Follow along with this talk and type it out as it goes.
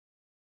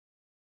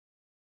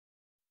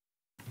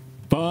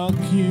Fuck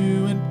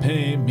you and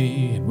pay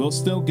me and we'll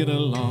still get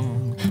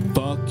along.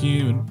 Fuck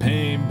you and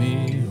pay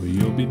me or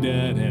you'll be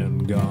dead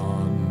and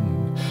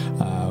gone.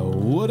 I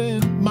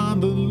wouldn't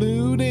mind the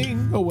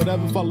looting or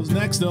whatever follows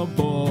next, oh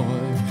boy,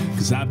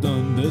 'cause I've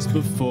done this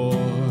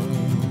before.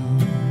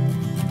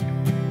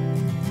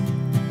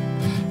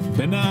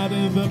 Been out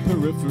in the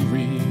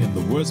periphery and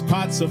the worst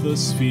parts of the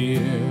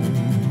sphere.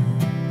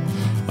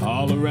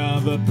 All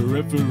around the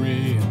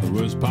periphery and the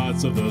worst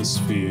parts of the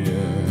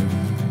sphere.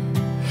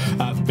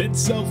 I've been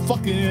so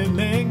fucking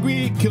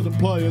angry, killed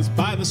employers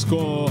by the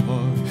score,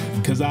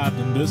 'cause I've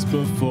done this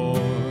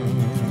before.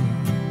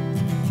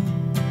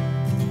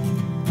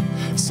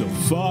 So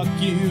fuck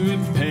you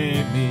and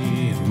pay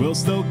me and we'll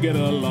still get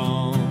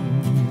along.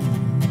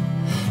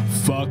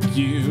 Fuck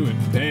you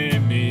and pay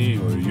me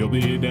or you'll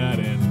be dead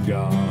and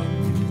gone.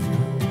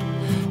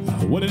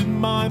 I wouldn't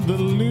mind the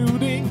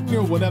looting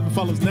or whatever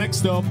follows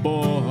next, oh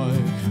boy,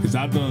 'cause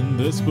I've done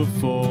this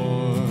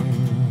before.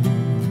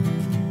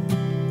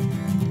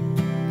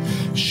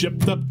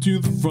 Shipped up to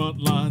the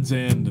front lines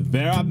and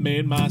there I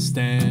made my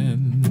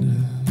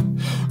stand.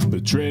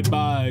 Betrayed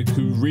by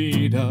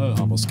Kurita,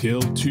 almost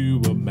killed to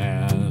a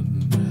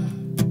man.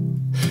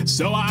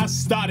 So I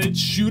started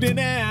shooting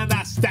and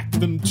I stacked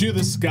them to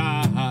the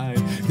sky,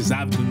 'cause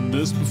I've done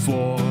this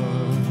before.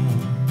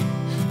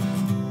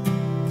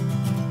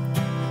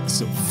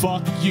 So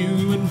fuck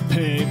you and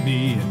pay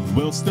me and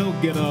we'll still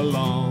get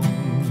along.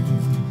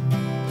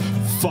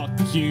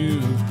 Fuck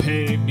you and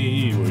pay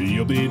me or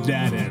you'll be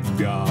dead and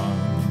gone.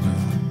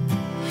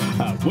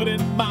 I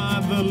wouldn't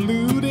mind the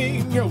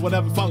looting or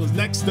whatever follows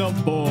next, oh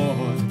boy,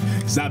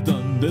 'cause I've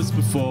done this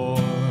before.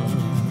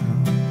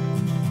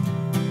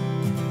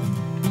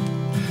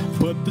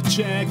 Put the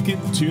check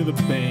into the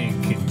bank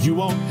and you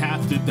won't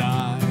have to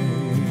die.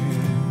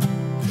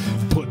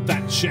 Put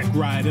that check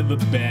right in the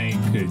bank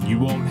and you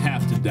won't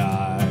have to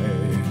die.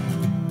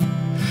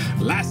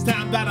 Last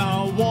time that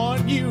I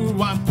warned you,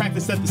 I'm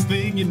practiced at this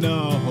thing, you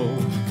know,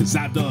 'cause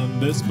I've done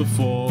this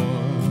before.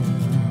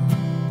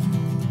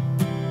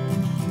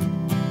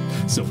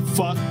 So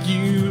fuck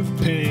you and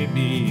pay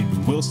me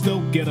and we'll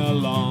still get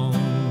along.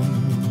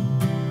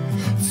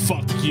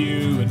 Fuck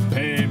you and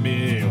pay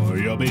me or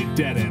you'll be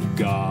dead and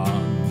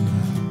gone.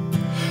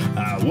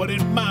 I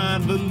wouldn't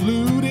mind the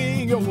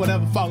looting or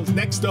whatever follows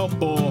next, oh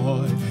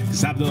boy,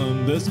 'cause I've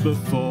done this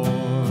before.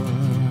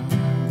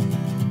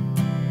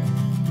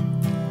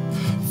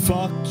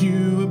 Fuck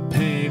you and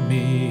pay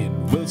me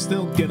and we'll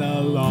still get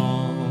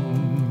along.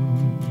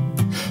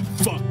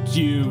 Fuck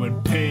you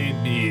and pay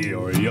me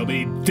or you'll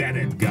be dead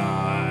and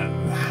gone.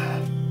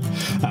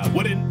 I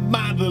wouldn't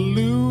mind the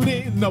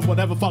looting or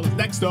whatever follows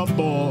next, oh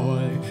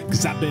boy,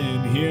 'cause I've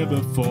been here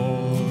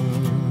before.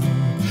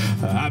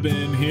 I've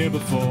been here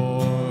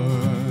before.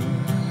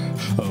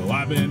 Oh,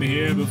 I've been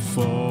here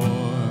before.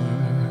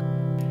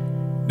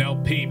 Now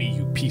pay me,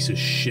 you piece of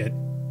shit.